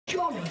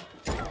Johnny.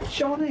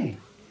 Johnny,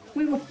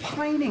 we were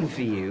pining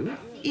for you.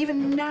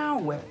 Even now,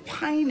 we're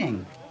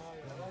pining.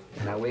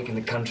 When I wake in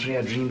the country,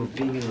 I dream of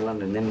being in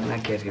London. Then when I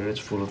get here, it's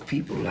full of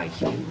people like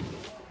you.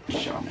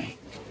 Johnny,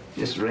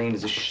 this reign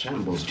is a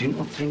shambles. Do you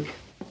not think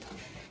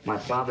my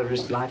father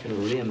risked life and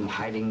limb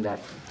hiding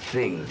that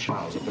thing,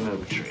 Charles, up an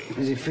oak tree?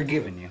 Has he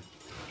forgiven you?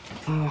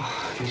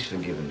 Oh, he's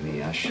forgiven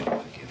me. I shall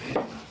forgive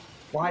him.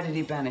 Why did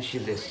he banish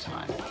you this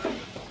time?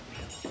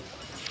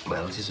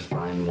 Well, it is a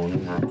fine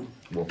morning. I'm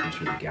walking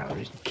through the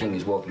galleries. The king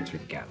is walking through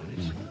the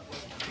galleries.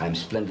 I'm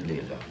splendidly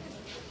alone.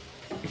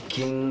 The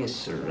king is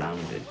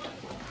surrounded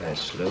by a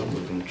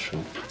slow-moving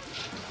troop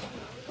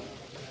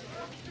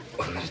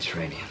of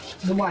Mediterraneans.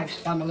 The wife's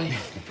family.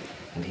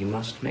 And he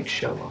must make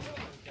show of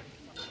me.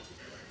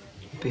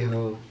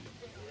 Behold,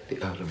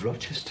 the Earl of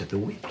Rochester, the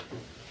wit,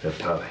 the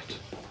poet.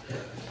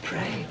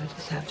 Pray, let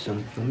us have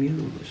some for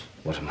muse.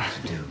 What am I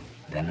to do?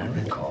 Then I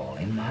recall,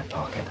 in my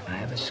pocket, I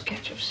have a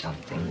sketch of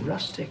something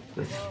rustic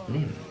with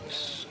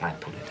nymphs. I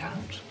pull it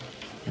out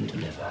and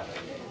deliver.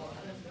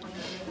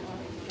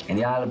 In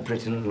the Isle of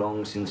Britain,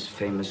 long since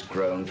famous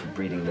grown for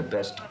breeding the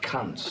best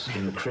cunts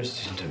in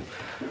Christendom.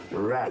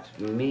 Rat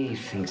me,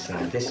 thinks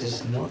I, this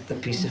is not the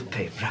piece of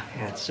paper I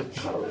had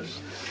supposed.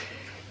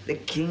 The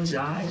king's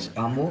eyes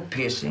are more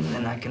piercing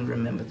than I can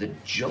remember. The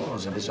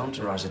jaws of his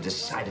entourage are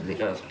decidedly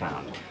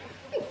earthbound.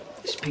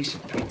 This piece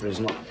of paper is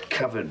not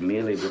covered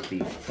merely with the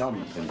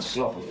thump and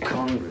slop of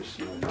Congress.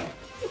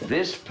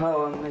 This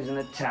poem is an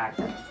attack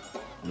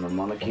on the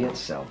monarchy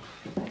itself,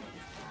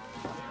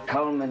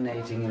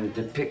 culminating in a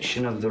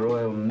depiction of the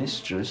royal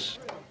mistress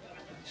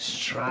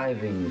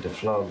striving to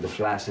flog the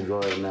flaccid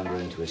royal member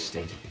into a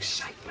state of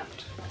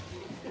excitement.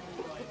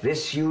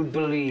 This you'd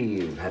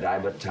believe, had I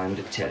but time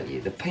to tell you,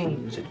 the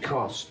pains it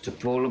cost to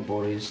poor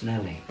laborious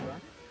Nellie,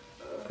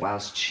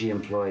 whilst she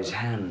employs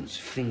hands,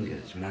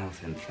 fingers,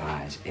 mouth, and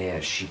thighs,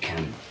 ere she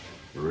can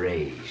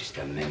raise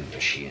the member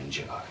she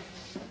enjoys.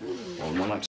 All monarchs